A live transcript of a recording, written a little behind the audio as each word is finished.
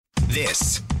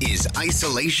This is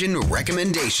Isolation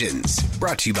Recommendations,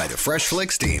 brought to you by the Fresh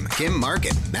Flicks team, Kim, Mark,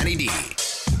 and Matty D.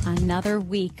 Another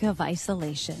week of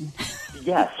isolation.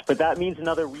 Yes, but that means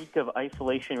another week of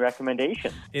isolation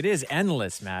recommendations. It is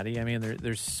endless, Maddie. I mean,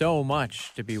 there's so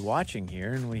much to be watching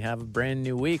here, and we have a brand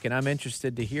new week, and I'm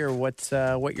interested to hear what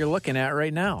you're looking at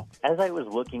right now. As I was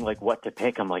looking like what to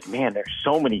pick, I'm like, man, there's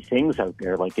so many things out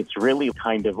there. Like, it's really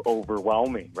kind of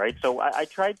overwhelming, right? So I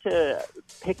tried to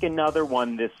pick another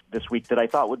one this week that I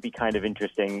thought would be kind of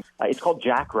interesting. It's called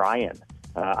Jack Ryan.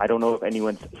 I don't know if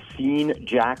anyone's seen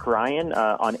Jack Ryan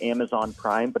on Amazon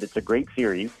Prime, but it's a great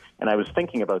series. And I was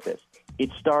thinking about this.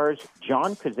 It stars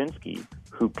John Krasinski,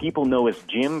 who people know as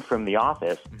Jim from The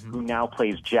Office, who now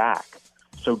plays Jack.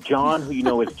 So John, who you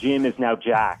know as Jim, is now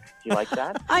Jack. Do you like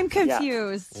that? I'm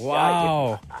confused. Yeah.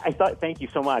 Wow. I thought, thank you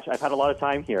so much. I've had a lot of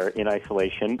time here in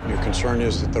isolation. Your concern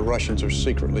is that the Russians are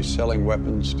secretly selling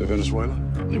weapons to Venezuela?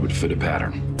 It would fit a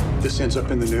pattern. This ends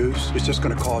up in the news. It's just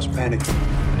going to cause panic.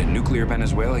 In nuclear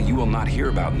Venezuela, you will not hear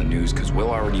about in the news because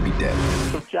we'll already be dead.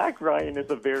 So Jack Ryan is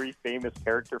a very famous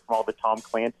character from all the Tom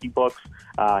Clancy books.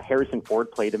 Harrison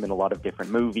Ford played him in a lot of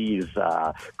different movies.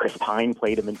 Chris Pine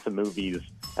played him in some movies.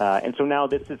 And so now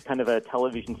this is kind of a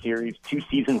television series, 2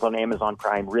 seasons on Amazon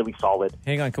Prime, really solid.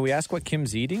 Hang on, can we ask what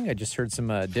Kim's eating? I just heard some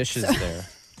dishes there.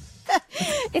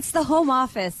 It's the home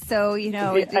office, so, you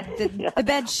know, the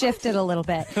bed shifted a little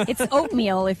bit. It's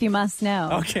oatmeal, if you must know.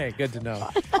 Okay, good to know.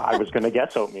 I was going to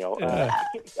guess oatmeal.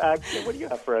 Kim, what do you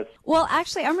have for us? Well,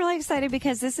 actually, I'm really excited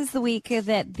because this is the week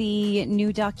that the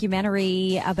new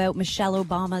documentary about Michelle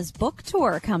Obama's book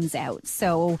tour comes out.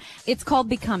 So it's called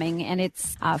Becoming, and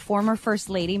it's former First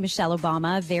Lady Michelle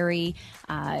Obama, very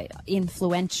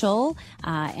influential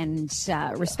and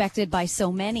respected by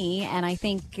so many. And I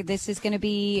think this is going to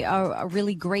be a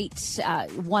really great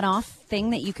one-off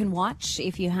thing that you can watch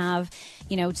if you have,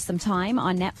 you know, some time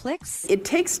on Netflix. It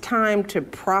takes time to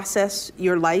process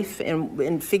your life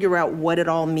and figure out what it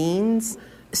all means.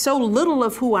 So little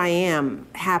of who I am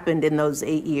happened in those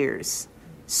 8 years.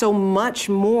 So much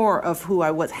more of who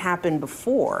I was happened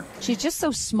before. She's just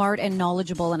so smart and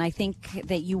knowledgeable, and I think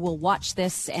that you will watch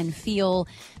this and feel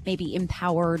maybe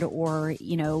empowered or,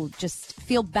 you know, just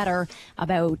feel better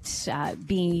about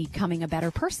becoming a better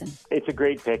person. It's a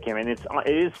great pick, Kim, and it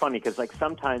is funny because, like,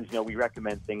 sometimes, you know, we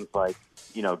recommend things like,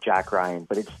 you know, Jack Ryan,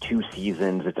 but it's 2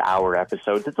 seasons, it's hour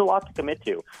episodes, it's a lot to commit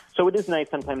to. So it is nice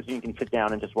sometimes you can sit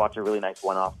down and just watch a really nice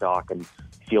one-off doc and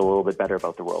feel a little bit better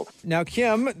about the world. Now,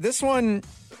 Kim, this one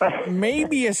may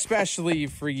be especially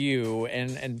for you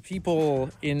and people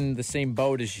in the same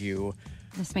boat as you.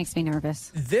 This makes me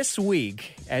nervous. This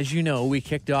week, as you know, we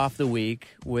kicked off the week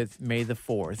with May the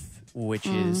 4th, which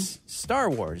is Star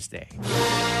Wars Day.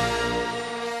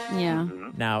 Yeah.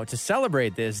 Now, to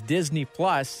celebrate this, Disney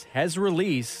Plus has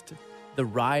released The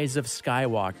Rise of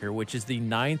Skywalker, which is the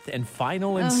 9th and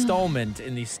final installment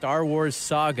in the Star Wars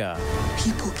saga.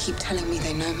 People keep telling me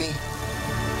they know me.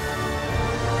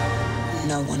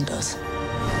 No one does.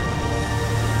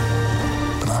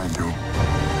 But I do.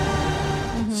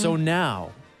 So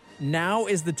now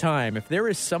is the time. If there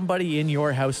is somebody in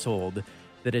your household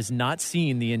that has not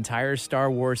seen the entire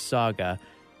Star Wars saga,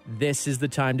 this is the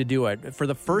time to do it. For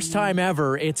the first time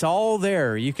ever, it's all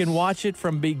there. You can watch it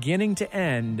from beginning to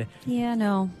end. Yeah,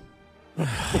 no.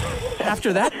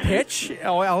 After that pitch,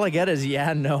 all I get is,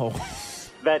 yeah, no.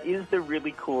 That is the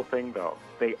really cool thing, though.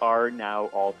 They are now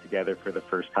all together for the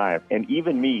first time. And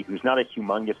even me, who's not a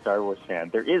humongous Star Wars fan,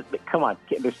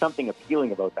 there's something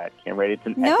appealing about that, Kim, right? It's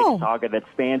an epic saga that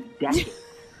spans decades.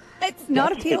 It's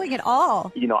not appealing at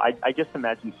all. You know, I just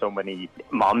imagine so many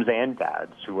moms and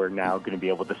dads who are now going to be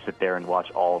able to sit there and watch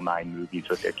all 9 movies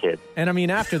with their kids. And I mean,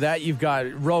 after that, you've got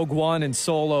Rogue One and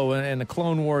Solo and the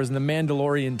Clone Wars and the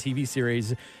Mandalorian TV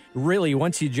series. Really,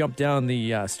 once you jump down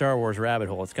the Star Wars rabbit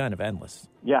hole, it's kind of endless.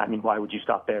 Yeah, I mean, why would you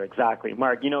stop there? Exactly.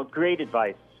 Mark, you know, great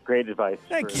advice. Great advice.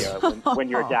 Thank you. When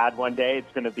you're a dad one day,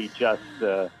 it's going to be just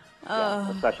a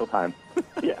special time.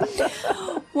 Yeah.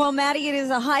 Well, Maddie, it is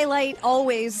a highlight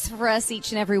always for us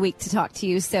each and every week to talk to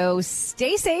you. So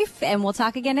stay safe, and we'll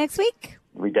talk again next week.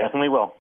 We definitely will.